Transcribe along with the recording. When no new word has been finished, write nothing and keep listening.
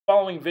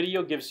Following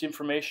video gives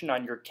information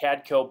on your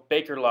Cadco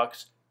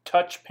Bakerlux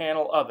touch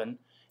panel oven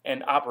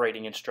and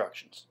operating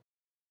instructions.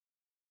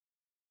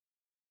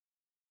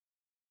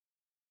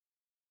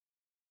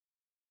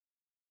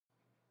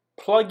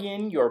 Plug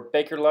in your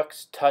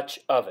Bakerlux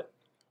touch oven,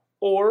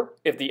 or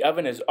if the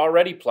oven is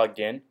already plugged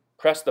in,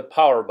 press the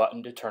power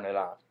button to turn it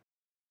on.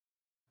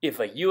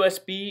 If a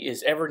USB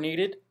is ever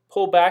needed,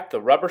 pull back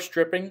the rubber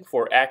stripping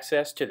for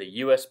access to the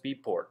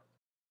USB port.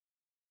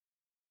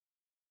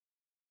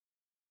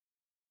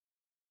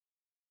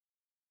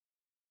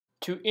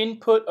 To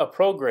input a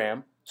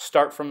program,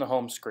 start from the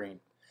home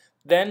screen.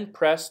 Then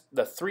press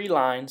the 3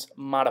 lines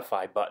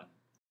Modify button.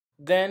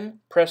 Then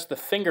press the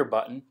finger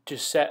button to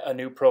set a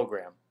new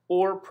program,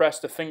 or press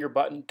the finger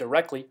button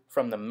directly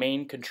from the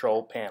main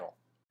control panel.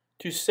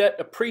 To set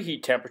a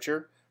preheat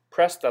temperature,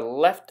 press the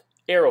left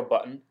arrow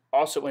button,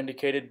 also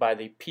indicated by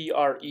the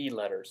PRE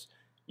letters.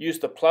 Use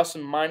the plus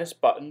and minus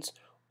buttons,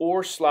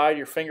 or slide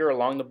your finger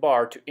along the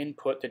bar to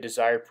input the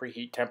desired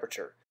preheat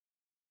temperature.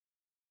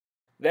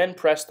 Then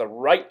press the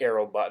right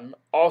arrow button,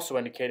 also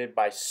indicated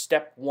by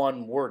Step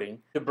 1 wording,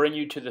 to bring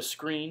you to the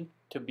screen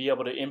to be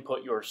able to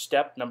input your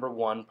Step number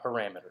 1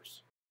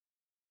 parameters.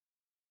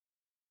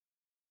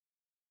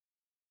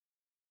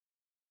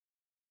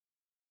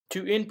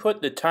 To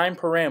input the time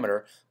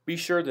parameter, be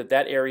sure that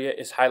that area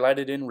is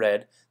highlighted in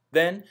red,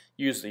 then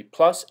use the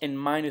plus and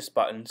minus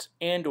buttons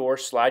and/or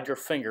slide your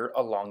finger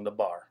along the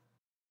bar.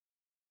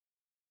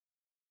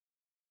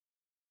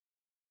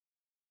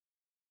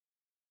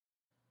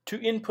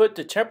 To input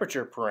the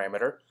temperature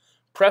parameter,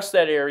 press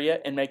that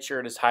area and make sure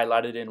it is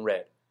highlighted in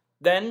red.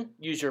 Then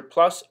use your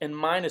plus and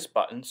minus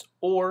buttons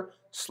or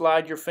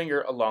slide your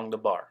finger along the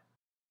bar.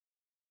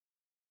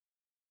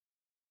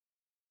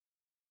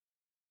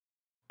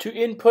 To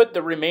input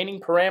the remaining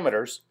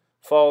parameters,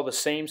 follow the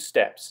same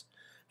steps.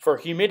 For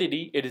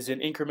humidity, it is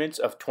in increments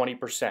of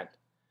 20%.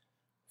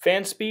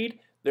 Fan speed,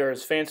 there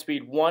is fan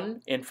speed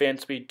 1 and fan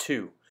speed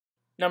 2.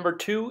 Number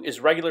 2 is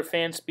regular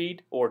fan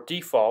speed or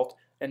default,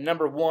 and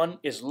number 1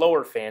 is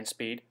lower fan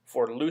speed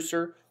for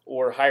looser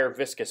or higher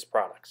viscous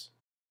products.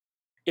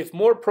 If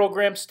more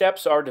program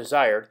steps are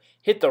desired,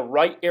 hit the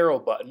right arrow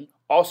button,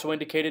 also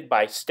indicated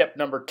by Step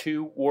number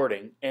 2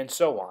 wording, and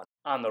so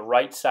on the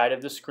right side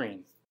of the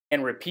screen,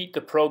 and repeat the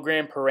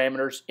program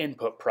parameters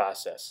input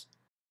process.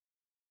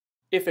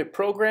 If a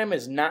program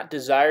is not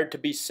desired to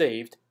be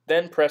saved,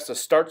 then press the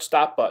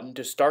Start/Stop button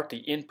to start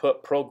the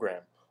input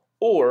program,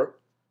 or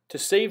to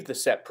save the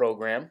set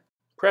program,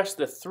 press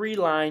the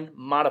 3-line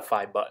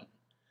Modify button.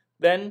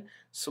 Then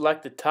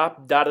select the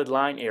top dotted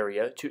line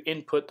area to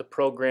input the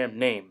program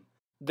name.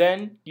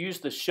 Then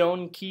use the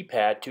shown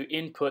keypad to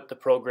input the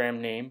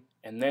program name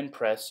and then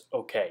press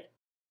OK.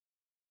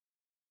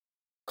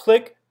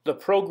 Click the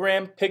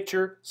Program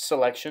Picture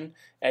selection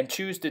and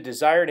choose the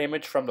desired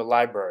image from the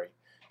library.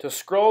 To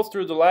scroll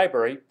through the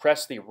library,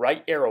 press the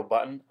right arrow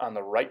button on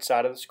the right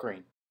side of the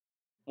screen.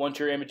 Once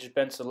your image has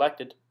been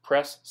selected,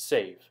 press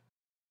Save.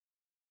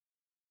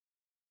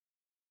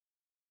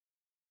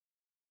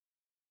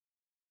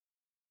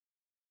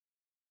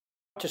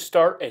 To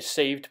start a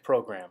saved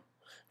program,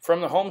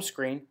 from the home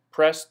screen,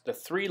 press the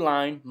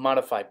 3-line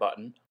Modify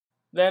button,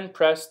 then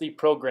press the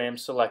Program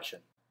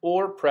selection,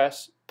 or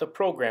press the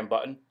Program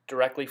button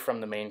directly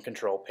from the main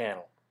control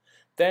panel.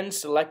 Then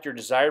select your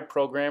desired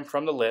program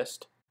from the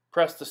list,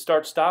 press the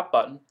Start/Stop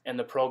button, and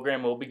the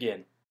program will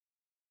begin.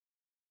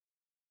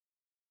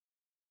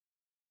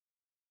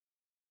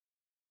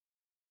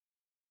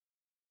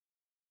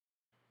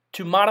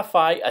 To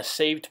modify a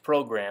saved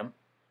program,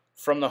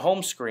 from the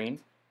home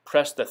screen,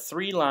 press the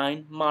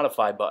 3-line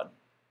Modify button.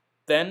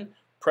 Then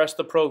press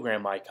the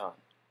program icon.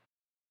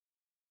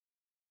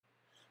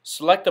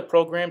 Select the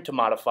program to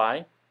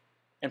modify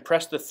and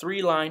press the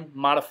 3-line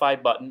Modify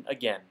button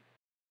again.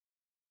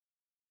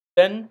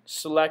 Then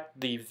select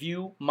the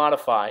View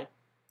Modify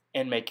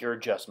and make your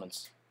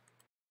adjustments.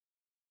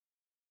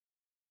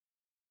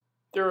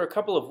 There are a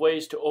couple of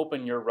ways to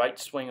open your right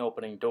swing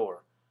opening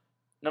door.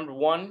 Number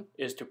 1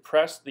 is to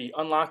press the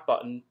unlock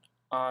button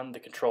on the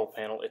control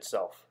panel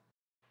itself.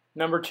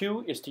 Number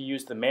 2 is to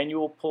use the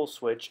manual pull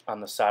switch on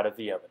the side of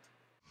the oven.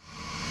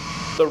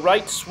 The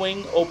right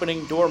swing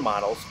opening door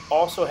models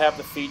also have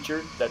the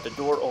feature that the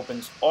door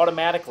opens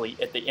automatically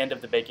at the end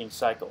of the baking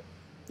cycle.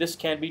 This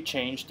can be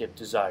changed if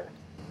desired.